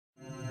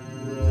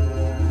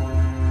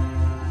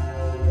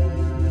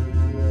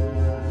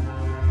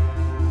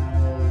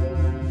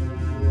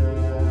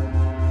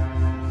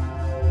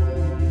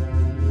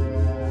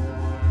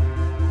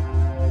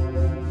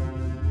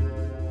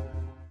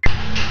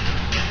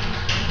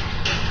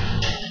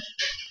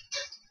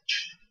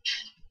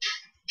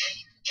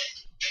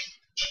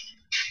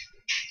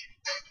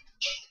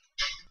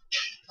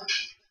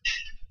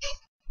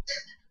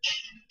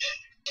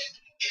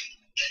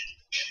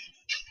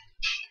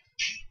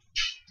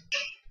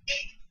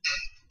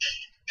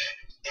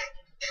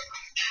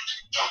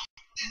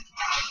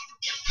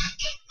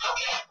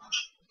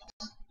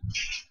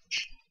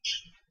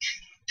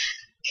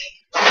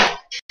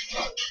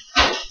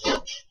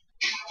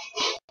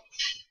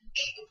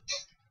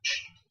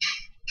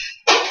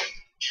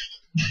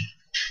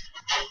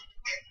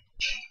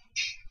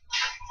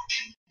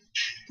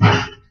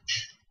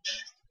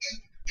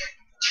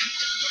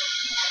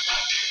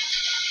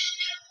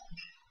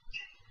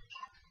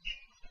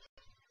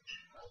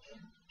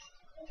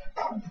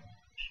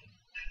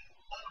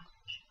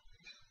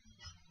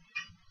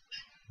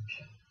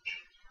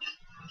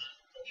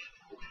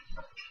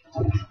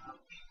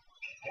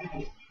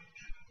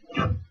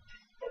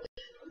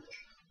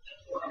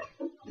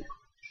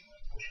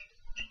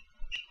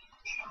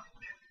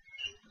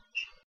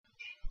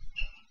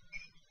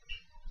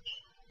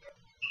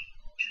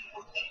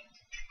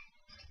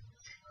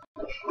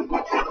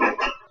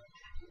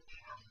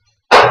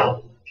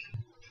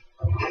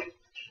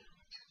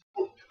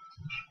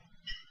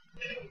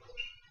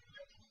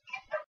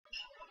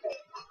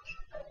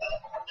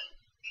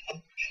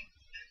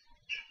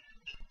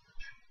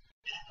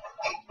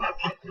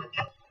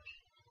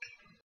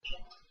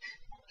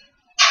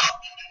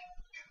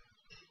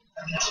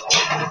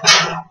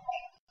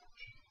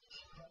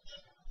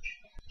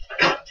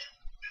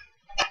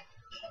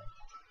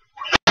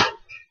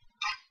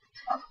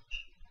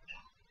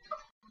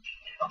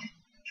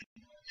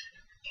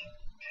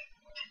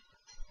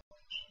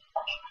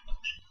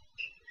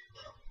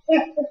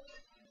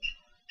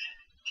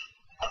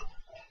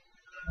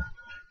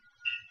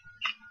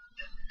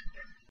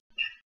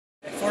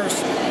At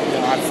first,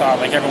 I thought,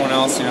 like everyone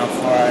else,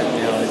 fluoride,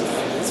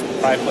 it's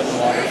probably put in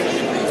water for a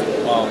good reason.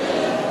 Well,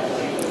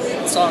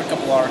 I saw a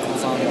couple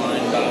articles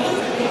online about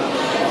it.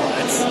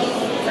 It's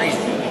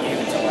crazy. They gave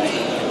it to like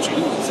the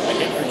Jews. They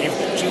gave it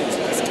to the Jews.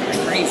 That's kind of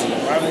crazy.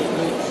 Why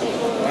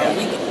are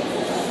we?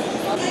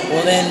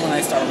 Well, then when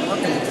I started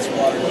working with this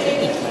water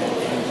treatment plant,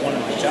 and one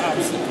of my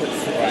jobs to put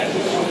fluoride in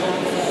the water,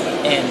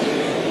 and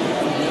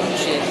no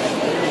shit, I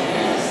literally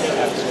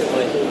have to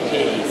put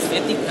a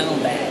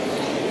 50-pound bag.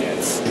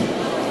 That's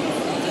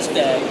this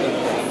bag,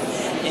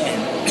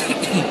 and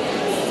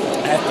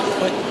I have to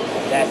put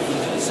that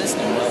into the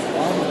system. Well,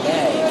 on the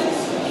bag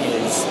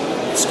is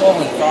skull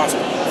and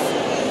crossbones.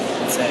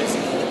 It says,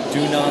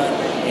 "Do not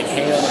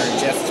inhale or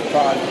ingest this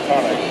product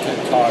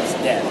could cause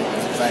death."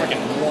 It's a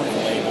freaking warning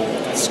label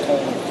with a skull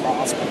and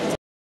crossbones.